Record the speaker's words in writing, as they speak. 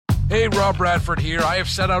Hey, Rob Bradford here. I have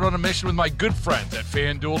set out on a mission with my good friends at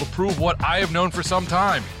FanDuel to prove what I have known for some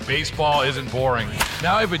time. Baseball isn't boring.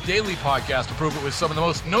 Now I have a daily podcast to prove it with some of the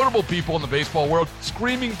most notable people in the baseball world,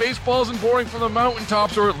 screaming baseball isn't boring from the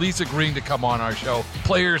mountaintops, or at least agreeing to come on our show.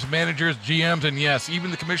 Players, managers, GMs, and yes, even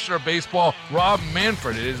the commissioner of baseball, Rob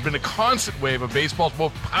Manfred. It has been a constant wave of baseball's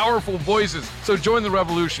most powerful voices. So join the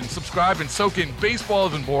revolution. Subscribe and soak in Baseball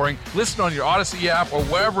Isn't Boring. Listen on your Odyssey app or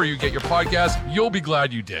wherever you get your podcasts. You'll be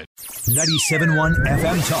glad you did. 97.1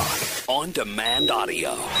 FM Talk. On demand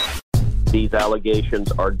audio. These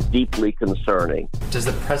allegations are deeply concerning. Does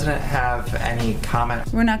the president have any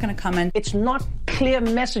comment? We're not going to comment. It's not clear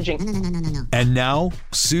messaging. No. And now,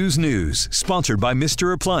 Sue's News, sponsored by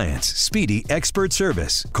Mr. Appliance, Speedy Expert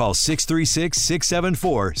Service. Call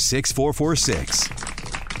 636-674-6446.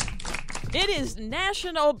 It is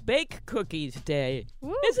National Bake Cookies Day.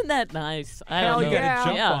 Woo. Isn't that nice? I Hell don't know. yeah.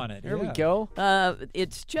 Jump on it. There we go.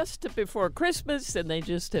 It's just before Christmas, and they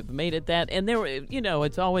just have made it that. And there were,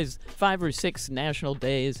 it's always 5 or 6 national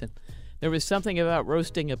days, and there was something about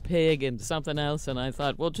roasting a pig and something else, and I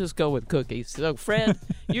thought, we'll just go with cookies. So, Fred,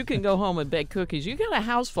 you can go home and bake cookies. You got a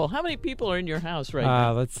house full. How many people are in your house right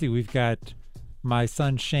now? Let's see. We've got my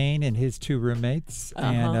son Shane and his 2 roommates,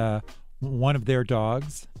 and one of their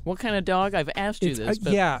dogs. What kind of dog? I've asked you this.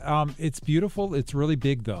 But it's beautiful. It's really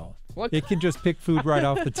big, though. What? It can just pick food right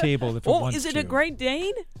off the table if it wants to. Is it a Great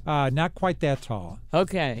Dane? Not quite that tall.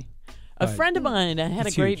 Okay. A friend of mine had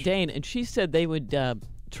a Great huge. Dane, and she said they would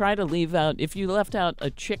try to leave out, if you left out a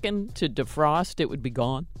chicken to defrost, it would be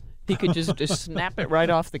gone. He could just snap it right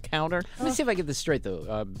off the counter. Let me see if I get this straight,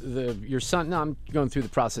 though. Your son, no, I'm going through the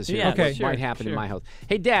process here. Yeah, Okay. sure, Might happen in sure. my house.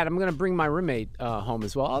 Hey, Dad, I'm going to bring my roommate home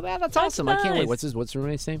as well. Oh, that's awesome. I can't wait. nice. What's the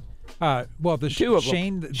roommate's name? Well, the Two of them.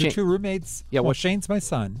 Shane, the Shane. 2 roommates. Yeah, well, Shane's my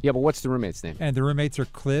son, Yeah, but what's the roommate's name? and the roommates are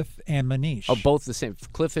Cliff and Manish. Oh, both the same.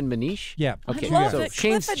 Cliff and Manish? Yeah. Okay, love so it.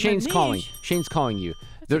 Shane's Cliff and calling. Manish. Shane's calling you.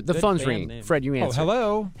 The good phone's band ringing. name. Fred, you Oh, answer.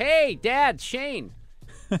 hello. Hey, Dad, Shane.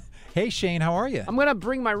 Hey, Shane, how are you? I'm going to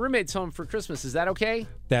bring my roommates home for Christmas. Is that okay?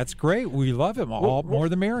 That's great. We love him. All more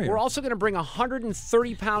the merrier. We're also going to bring a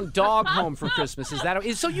 130-pound dog home for Christmas. Is that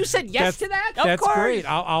okay? So you said yes to that? That's course. great.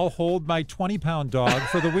 I'll hold my 20-pound dog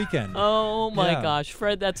for the weekend. Oh, my Yeah. gosh.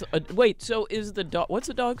 Fred, that's... wait, so is the dog... What's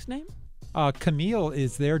the dog's name? Camille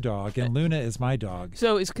is their dog, and Luna is my dog.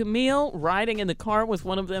 So is Camille riding in the car with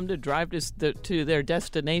one of them to drive to their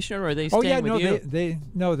destination, or are they staying with you?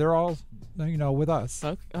 They're all with us.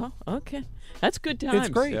 Okay. That's good times. It's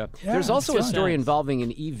great. Yeah. Yeah, There's also a it's fun. story involving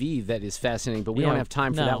an EV that is fascinating, but we don't Yeah, have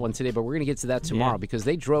time for no. that one today. But we're going to get to that tomorrow Yeah. because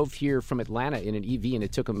they drove here from Atlanta in an EV and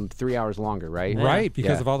it took them 3 hours longer, right? Right,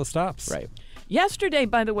 because Yeah. of all the stops. Right. Yesterday,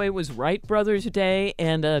 by the way, was Wright Brothers Day,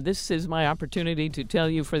 and this is my opportunity to tell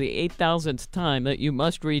you for the 8,000th time that you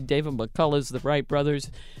must read David McCullough's The Wright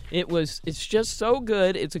Brothers. It's just so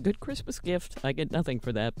good. It's a good Christmas gift. I get nothing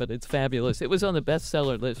for that, but it's fabulous. It was on the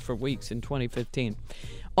bestseller list for weeks in 2015.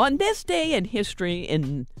 On this day in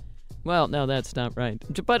history well, no, that's not right.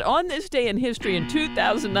 But on this day in history in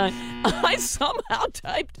 2009, I somehow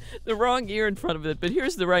typed the wrong year in front of it, but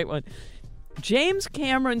here's the right one. James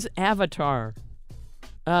Cameron's Avatar,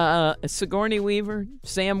 Sigourney Weaver,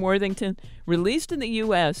 Sam Worthington, released in the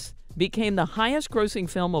U.S., became the highest-grossing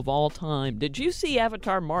film of all time. Did you see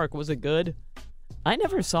Avatar, Mark? Was it good? I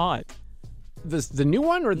never saw it. The new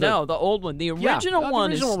one or the No, the old one. The original the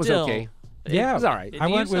one original is was still... okay. Yeah, It was all right.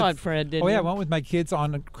 You saw it, Fred, didn't you? I went with my kids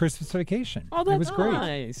on a Christmas vacation. Oh, that's it was great.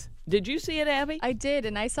 nice. Did you see it, Abby? I did,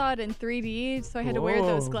 and I saw it in 3D, so I had to wear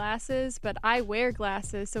those Whoa. glasses, but I wear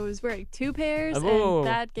glasses, so I was wearing 2 pairs, Whoa. and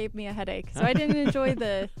that gave me a headache. So I didn't enjoy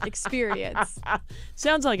the experience.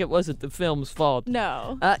 Sounds like it wasn't the film's fault.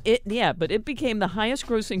 No. But it became the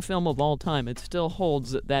highest-grossing film of all time. It still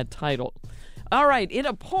holds that title. All right, in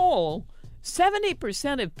a poll,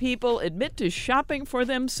 70% of people admit to shopping for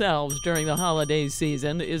themselves during the holiday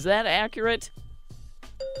season. Is that accurate?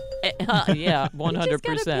 Yeah, 100%. You just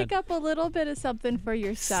gotta pick up a little bit of something for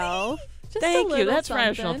yourself. Just Thank a you. little That's something.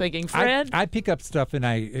 rational thinking. Fred? I pick up stuff and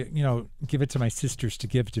I, give it to my sisters to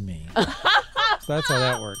give to me. So that's how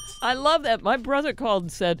that works. I love that. My brother called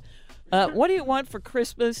and said, what do you want for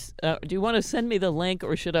Christmas? Do you want to send me the link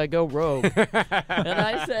or should I go rogue? And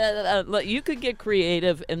I said, look, you could get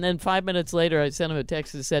creative. And then 5 minutes later, I sent him a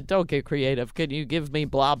text and said, don't get creative. Can you give me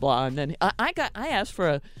blah, blah? And then I asked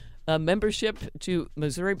for a membership to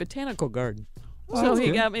Missouri Botanical Garden. So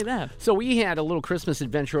he got me that. So we had a little Christmas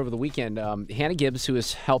adventure over the weekend. Hannah Gibbs, who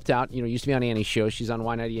has helped out, used to be on Annie's show. She's on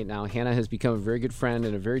Y98 now. Hannah has become a very good friend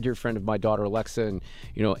and a very dear friend of my daughter Alexa. And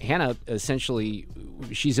Hannah essentially,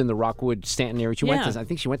 she's in the Rockwood Stanton area. I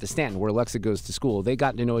think she went to Stanton, where Alexa goes to school. They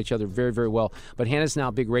got to know each other very, very well. But Hannah's now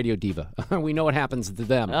a big radio diva. We know what happens to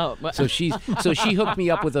them. Oh, so she hooked me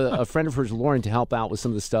up with a friend of hers, Lauren, to help out with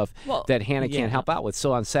some of the stuff that Hannah can't help out with.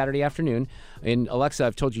 So on Saturday afternoon, and Alexa,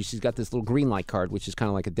 I've told you, she's got this little green light card, which is kind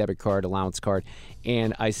of like a debit card, allowance card.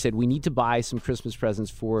 And I said, we need to buy some Christmas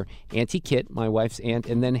presents for Auntie Kit, my wife's aunt,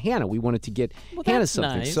 and then Hannah. We wanted to get Hannah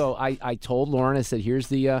something. Nice. So I told Lauren, I said, here's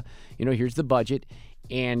the budget.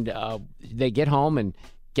 And they get home, and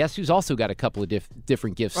guess who's also got a couple of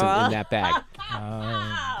different gifts in that bag?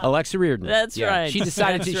 Alexa Reardon. That's right. She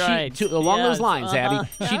decided along those lines, Abby.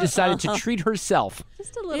 She decided to treat herself.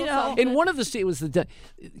 Just a little. And one of it was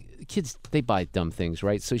kids. They buy dumb things,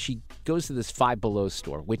 right? So she goes to this Five Below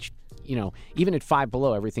store, which even at Five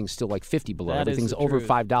Below, everything's still like 50 below. That Everything's is the over truth.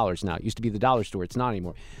 $5 now. It used to be the dollar store. It's not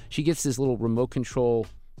anymore. She gets this little remote control.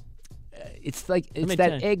 It's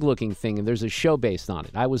that egg-looking thing, and there's a show based on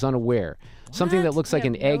it. I was unaware. Something that looks like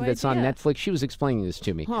an egg that's on Netflix. She was explaining this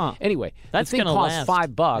to me. Huh. Anyway, That's the thing gonna cost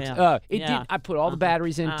last. $5. Yeah. It did. I put all the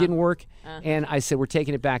batteries in. It didn't work, and I said, "We're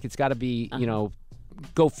taking it back. It's got to be,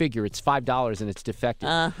 go figure. It's $5 and it's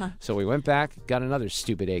defective." So we went back, got another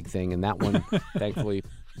stupid egg thing, and that one thankfully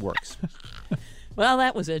works. Well,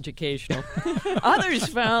 that was educational. Others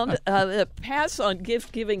found that pass on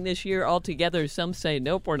gift giving this year altogether. Some say,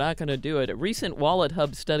 nope, we're not going to do it. A recent Wallet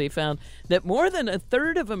Hub study found that more than a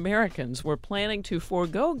third of Americans were planning to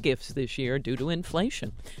forego gifts this year due to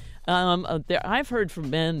inflation. I've heard from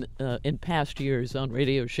men in past years on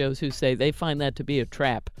radio shows who say they find that to be a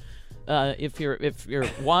trap. If your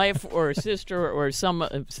wife or sister or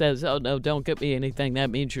someone says, "Oh no, don't get me anything," that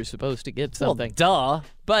means you're supposed to get something. Well, duh.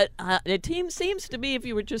 But it seems to me if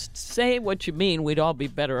you would just say what you mean, we'd all be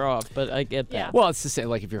better off. But I get that. Yeah. Well, it's to say,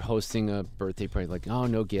 like, if you're hosting a birthday party, like, oh,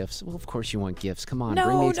 no gifts. Well, of course you want gifts. Come on,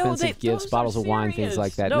 bring me expensive gifts, bottles of wine, things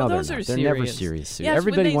like that. No, they're those not. are They're serious. never serious. Sue. Yes,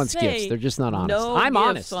 Everybody when they wants say gifts. They're just not honest. no I'm gifts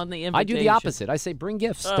honest. on the I do the invitation. opposite. I say, bring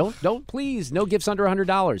gifts. Don't please. No gifts under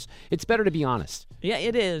 $100. It's better to be honest. Yeah,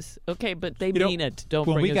 it is. Okay, but they mean it. Don't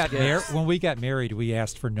When bring we us got gifts. when we got married, we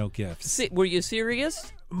asked for no gifts. Were you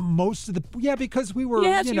serious? Most of because we were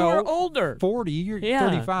Yes, you were older. 40 or Yeah.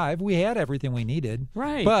 35. We had everything we needed.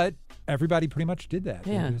 Right. But everybody pretty much did that.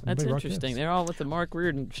 Yeah, Nobody that's brought interesting. gifts. They're all with the Mark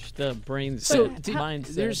Reardon brains. So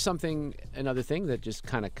mindset. there's another thing that just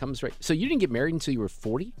kind of comes right. So you didn't get married until you were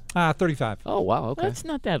 40? 35. Oh, wow. Okay. That's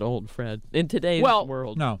not that old, Fred. In today's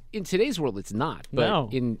world. No. In today's world, it's not. But No.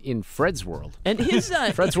 in Fred's world. And his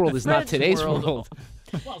Fred's world is not Fred's today's world.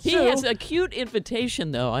 He has a cute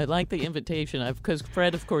invitation, though. I like the invitation because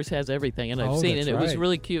Fred, of course, has everything, and I've seen it. that's It was right.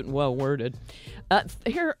 really cute and well worded.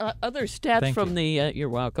 Here are other stats Thank from the. You're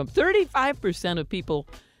welcome. 35% of people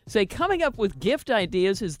say coming up with gift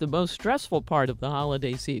ideas is the most stressful part of the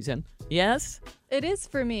holiday season. Yes, It is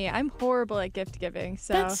for me. I'm horrible at gift giving,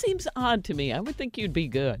 so that seems odd to me. I would think you'd be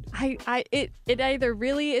good. it either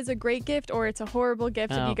really is a great gift or it's a horrible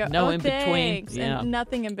gift. Oh, And you go, no oh, in between. thanks, Yeah. and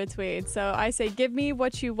nothing in between. So I say, give me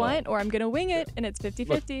what you want, or I'm gonna wing it, and it's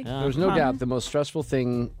 50-50. There's no doubt the most stressful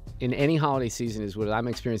thing in any holiday season is what I'm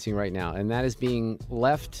experiencing right now, and that is being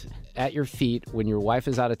left at your feet when your wife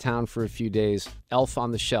is out of town for a few days, Elf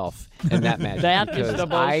on the shelf, and that magic. That is Because the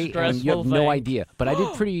most you have stressful no thing. idea. But I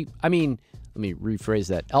did pretty. I mean, let me rephrase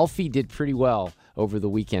that. Elfie did pretty well over the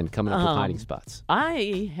weekend, coming up with hiding spots.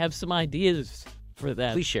 I have some ideas for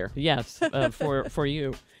that. Please share. Yes, for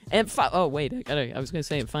you. And wait, I was going to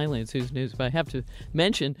say it finally in Sue's News, but I have to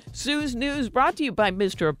mention Sue's News brought to you by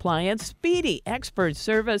Mr. Appliance, speedy expert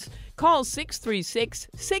service. Call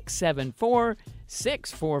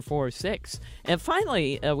 636-674-6446. And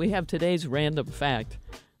finally, we have today's random fact.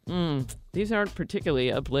 These aren't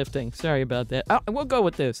particularly uplifting. Sorry about that. We'll go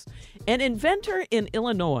with this. An inventor in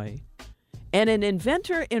Illinois and an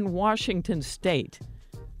inventor in Washington State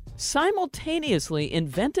simultaneously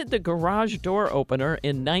invented the garage door opener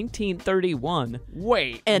in 1931.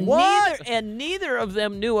 Wait, And what? neither of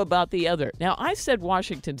them knew about the other. Now, I said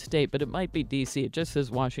Washington State, but it might be D.C. It just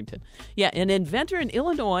says Washington. Yeah, an inventor in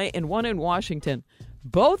Illinois and one in Washington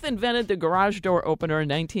both invented the garage door opener in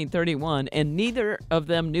 1931, and neither of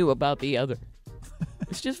them knew about the other.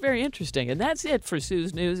 It's just very interesting. And that's it for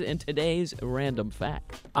Sue's News and today's random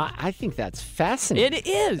fact. I think that's fascinating. It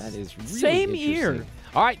is. That is really Same interesting. year.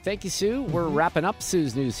 All right, thank you, Sue. We're wrapping up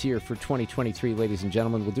Sue's News here for 2023, ladies and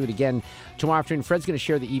gentlemen. We'll do it again tomorrow afternoon. Fred's going to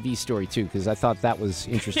share the EV story, too, because I thought that was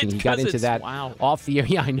interesting. He got into that off the air.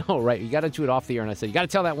 Yeah, I know, right? You got into it off the air, and I said, you got to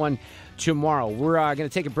tell that one tomorrow. We're going to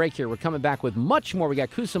take a break here. We're coming back with much more. We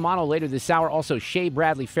got Cusimano later this hour. Also, Shea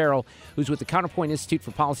Bradley Farrell, who's with the Counterpoint Institute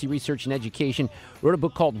for Policy Research and Education, wrote a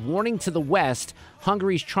book called Warning to the West,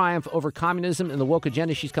 Hungary's Triumph Over Communism and the Woke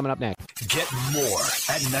Agenda. She's coming up next. Get more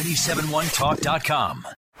at 971talk.com.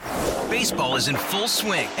 Baseball is in full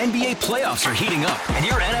swing. NBA playoffs are heating up, and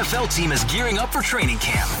your NFL team is gearing up for training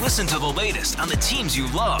camp. Listen to the latest on the teams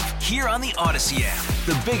you love here on the Odyssey app.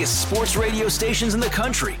 The biggest sports radio stations in the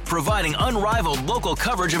country, providing unrivaled local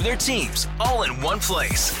coverage of their teams, all in one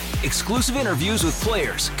place. Exclusive interviews with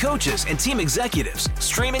players, coaches, and team executives,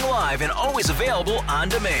 streaming live and always available on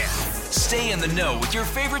demand. Stay in the know with your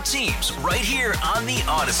favorite teams right here on the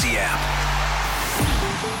Odyssey app.